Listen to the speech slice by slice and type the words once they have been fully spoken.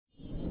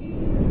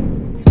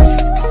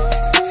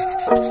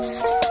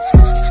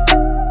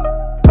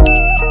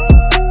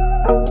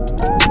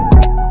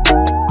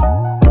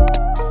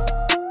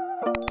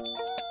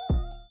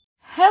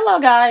Hello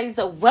guys,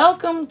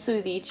 welcome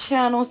to the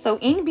channel. So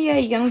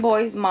NBA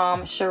Youngboy's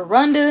mom,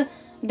 Sharonda,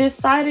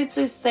 decided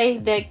to say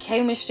that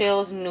K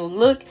Michelle's new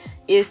look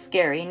is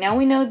scary. Now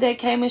we know that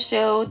K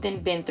Michelle done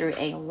been through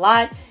a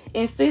lot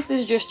and sis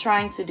is just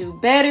trying to do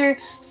better.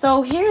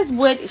 So here's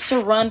what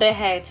Sharonda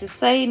had to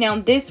say. Now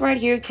this right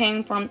here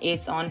came from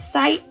It's On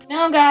Site.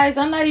 Now guys,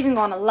 I'm not even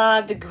gonna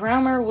lie, the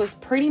grammar was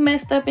pretty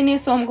messed up in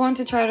this, so I'm going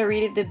to try to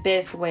read it the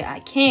best way I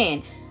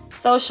can.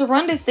 So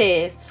Sharonda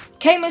says,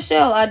 K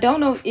Michelle, I don't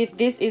know if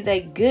this is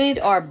a good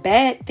or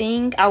bad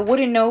thing. I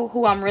wouldn't know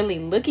who I'm really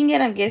looking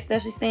at. I guess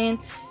that's what she's saying.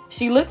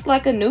 She looks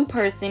like a new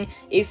person.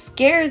 It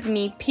scares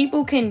me.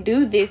 People can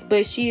do this,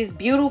 but she is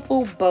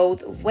beautiful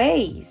both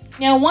ways.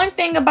 Now, one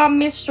thing about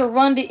Miss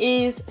Sharonda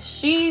is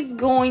she's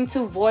going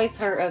to voice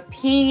her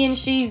opinion.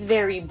 She's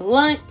very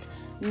blunt,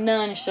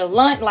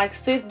 nonchalant, like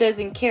sis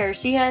doesn't care. If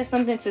she has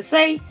something to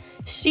say,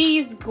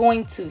 she's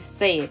going to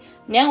say it.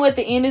 Now at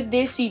the end of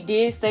this, she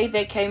did say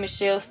that K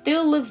Michelle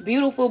still looks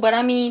beautiful, but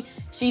I mean,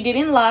 she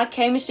didn't lie.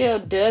 K Michelle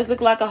does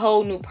look like a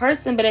whole new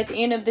person, but at the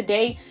end of the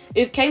day,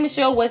 if K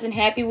Michelle wasn't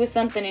happy with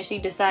something and she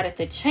decided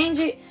to change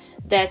it,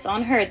 that's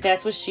on her.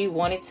 That's what she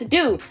wanted to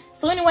do.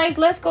 So anyways,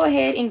 let's go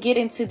ahead and get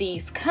into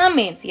these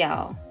comments,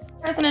 y'all.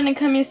 Person in the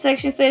comment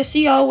section says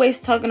she always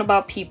talking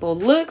about people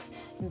looks,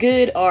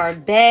 good or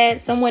bad.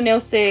 Someone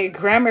else said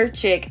grammar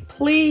check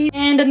please.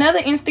 And another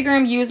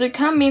Instagram user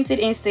commented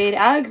and said,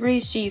 I agree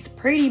she's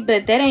pretty,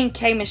 but that ain't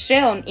K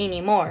Michelle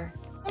anymore.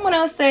 Someone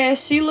else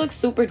says she looks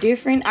super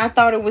different. I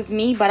thought it was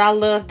me, but I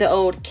love the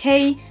old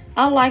K.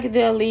 I like the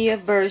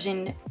Aaliyah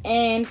version.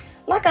 And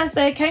like I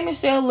said, K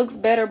Michelle looks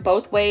better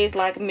both ways,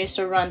 like Miss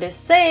Sharonda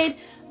said.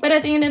 But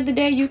at the end of the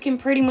day, you can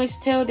pretty much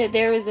tell that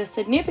there is a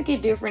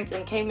significant difference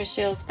in K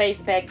Michelle's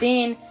face back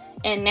then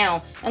and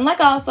now. And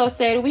like I also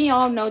said, we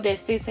all know that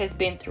sis has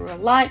been through a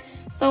lot,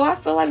 so I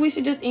feel like we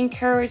should just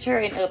encourage her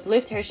and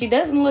uplift her. She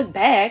doesn't look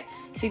bad,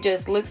 she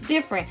just looks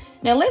different.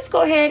 Now let's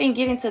go ahead and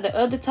get into the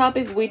other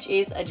topic, which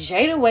is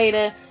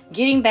Jayda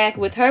getting back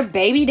with her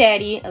baby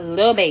daddy,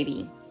 Lil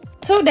Baby.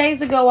 2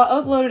 days ago, I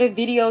uploaded a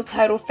video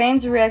titled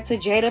Fans React to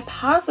Jayda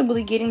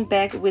possibly getting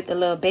back with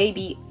Lil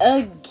Baby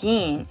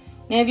again.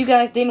 Now if you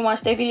guys didn't watch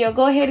that video,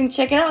 go ahead and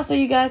check it out so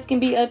you guys can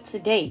be up to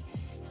date.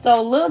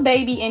 So Lil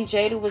Baby and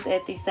Jayda was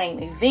at the same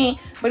event,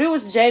 but it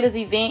was Jayda's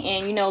event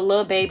and, you know,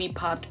 Lil Baby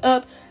popped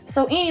up.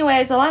 So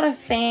anyways, a lot of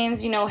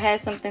fans, you know, had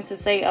something to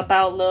say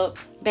about Lil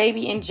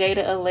Baby and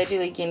Jayda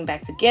allegedly getting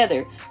back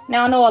together.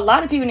 Now I know a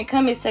lot of people in the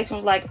comment section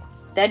was like,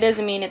 that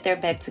doesn't mean that they're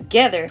back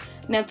together.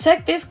 Now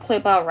check this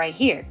clip out right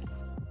here.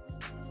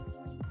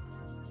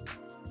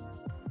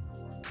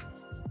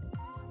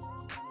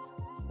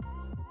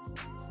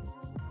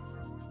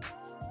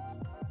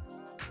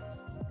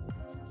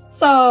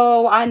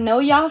 So I know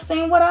y'all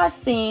seen what I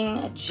seen.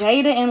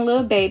 Jayda and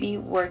Lil Baby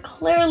were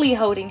clearly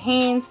holding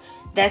hands.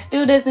 That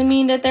still doesn't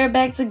mean that they're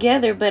back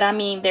together, but I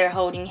mean they're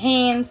holding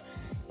hands.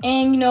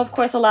 And you know, of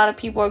course, a lot of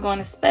people are going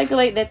to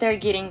speculate that they're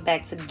getting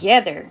back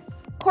together.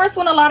 Of course,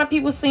 when a lot of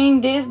people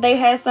seen this, they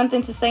had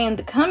something to say in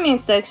the comment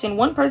section.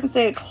 One person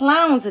said,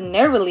 clowns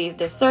never leave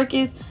the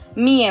circus.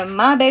 Me and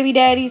my baby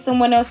daddy.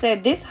 Someone else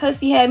said, this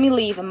hussy had me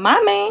leave my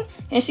man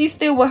and she's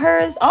still with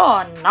hers.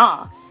 Oh,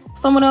 nah.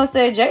 Someone else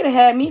said, Jayda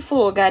had me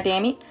fooled,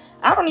 goddammit.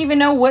 I don't even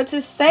know what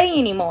to say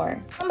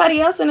anymore. Somebody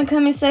else in the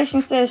comment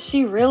section says,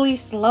 she really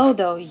slow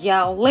though.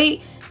 Y'all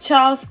late.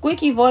 Child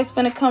squeaky voice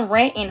finna come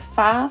right in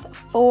 5,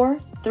 4,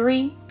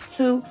 3,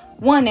 2,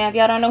 1. Now, if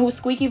y'all don't know who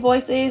squeaky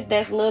voice is,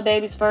 that's Lil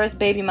Baby's first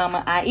baby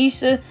mama,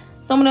 Aisha.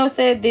 Someone else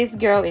said, this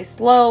girl is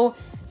slow.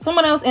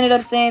 Someone else ended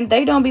up saying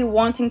they don't be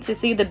wanting to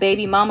see the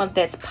baby mama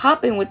that's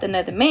popping with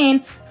another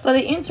man, so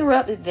they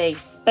interrupt their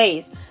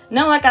space.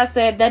 Now, like I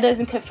said, that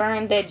doesn't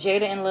confirm that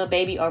Jayda and Lil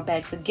Baby are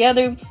back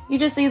together. You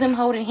just see them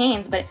holding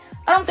hands, but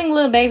I don't think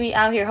Lil Baby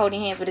out here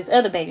holding hands with his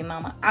other baby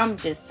mama. I'm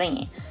just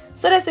saying.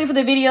 So that's it for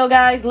the video,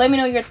 guys. Let me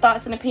know your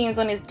thoughts and opinions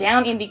on this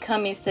down in the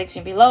comment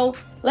section below.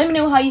 Let me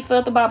know how you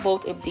felt about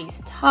both of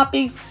these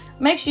topics.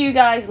 Make sure you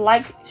guys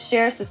like,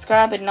 share,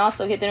 subscribe, and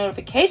also hit the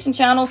notification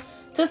channel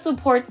to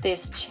support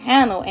this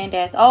channel. And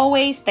as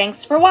always,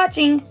 thanks for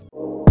watching.